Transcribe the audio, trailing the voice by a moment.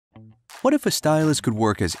What if a stylus could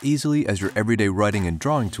work as easily as your everyday writing and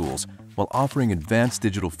drawing tools while offering advanced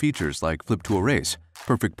digital features like flip to erase,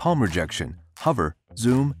 perfect palm rejection, hover,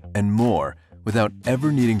 zoom, and more without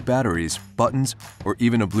ever needing batteries, buttons, or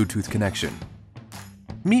even a Bluetooth connection?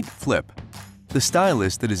 Meet Flip, the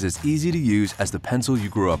stylus that is as easy to use as the pencil you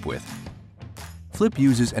grew up with. Flip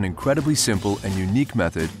uses an incredibly simple and unique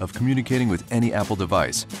method of communicating with any Apple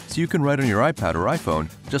device, so you can write on your iPad or iPhone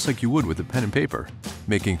just like you would with a pen and paper,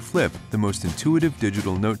 making Flip the most intuitive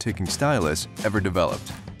digital note-taking stylus ever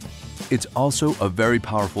developed. It's also a very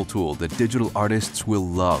powerful tool that digital artists will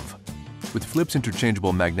love. With Flip's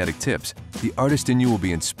interchangeable magnetic tips, the artist in you will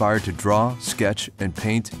be inspired to draw, sketch, and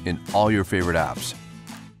paint in all your favorite apps.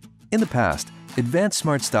 In the past, advanced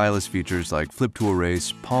smart stylus features like flip to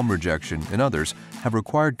erase, palm rejection, and others have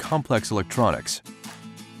required complex electronics.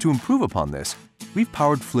 To improve upon this, we've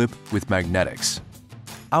powered Flip with magnetics.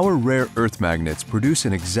 Our rare earth magnets produce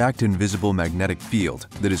an exact invisible magnetic field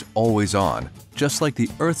that is always on, just like the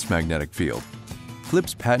Earth's magnetic field.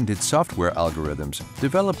 Flip's patented software algorithms,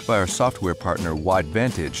 developed by our software partner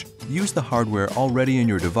WideVantage, use the hardware already in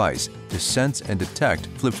your device to sense and detect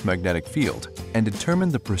Flip's magnetic field and determine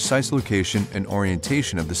the precise location and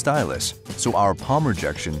orientation of the stylus, so our palm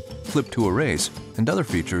rejection, flip to erase, and other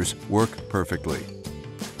features work perfectly.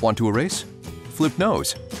 Want to erase? Flip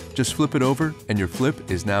knows. Just flip it over and your Flip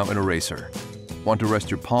is now an eraser. Want to rest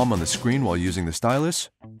your palm on the screen while using the stylus?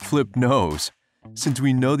 Flip knows. Since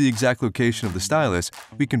we know the exact location of the stylus,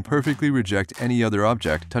 we can perfectly reject any other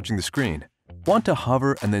object touching the screen. Want to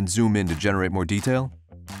hover and then zoom in to generate more detail?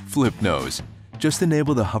 Flip knows. Just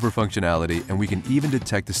enable the hover functionality and we can even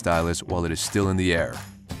detect the stylus while it is still in the air.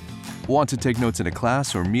 Want to take notes in a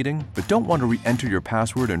class or meeting, but don't want to re-enter your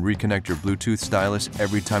password and reconnect your Bluetooth stylus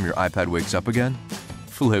every time your iPad wakes up again?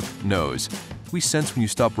 Flip knows. We sense when you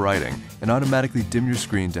stop writing and automatically dim your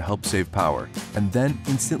screen to help save power, and then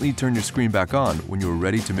instantly turn your screen back on when you are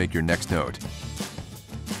ready to make your next note.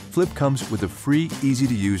 Flip comes with a free,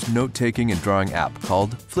 easy-to-use note-taking and drawing app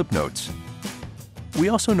called Flip Notes. We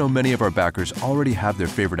also know many of our backers already have their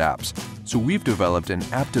favorite apps, so we've developed an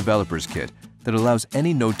app developers kit that allows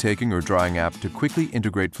any note-taking or drawing app to quickly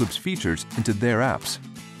integrate Flip's features into their apps.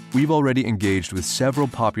 We've already engaged with several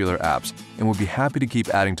popular apps and will be happy to keep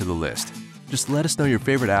adding to the list. Just let us know your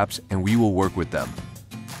favorite apps and we will work with them.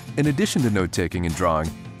 In addition to note-taking and drawing,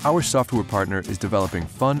 our software partner is developing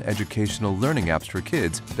fun educational learning apps for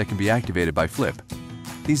kids that can be activated by Flip.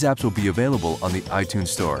 These apps will be available on the iTunes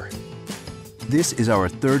Store. This is our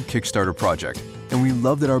third Kickstarter project, and we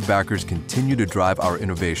love that our backers continue to drive our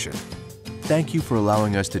innovation. Thank you for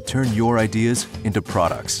allowing us to turn your ideas into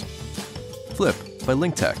products. Flip by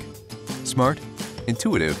Lynktec. Smart,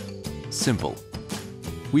 intuitive, simple.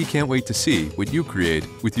 We can't wait to see what you create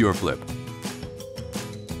with your Flip.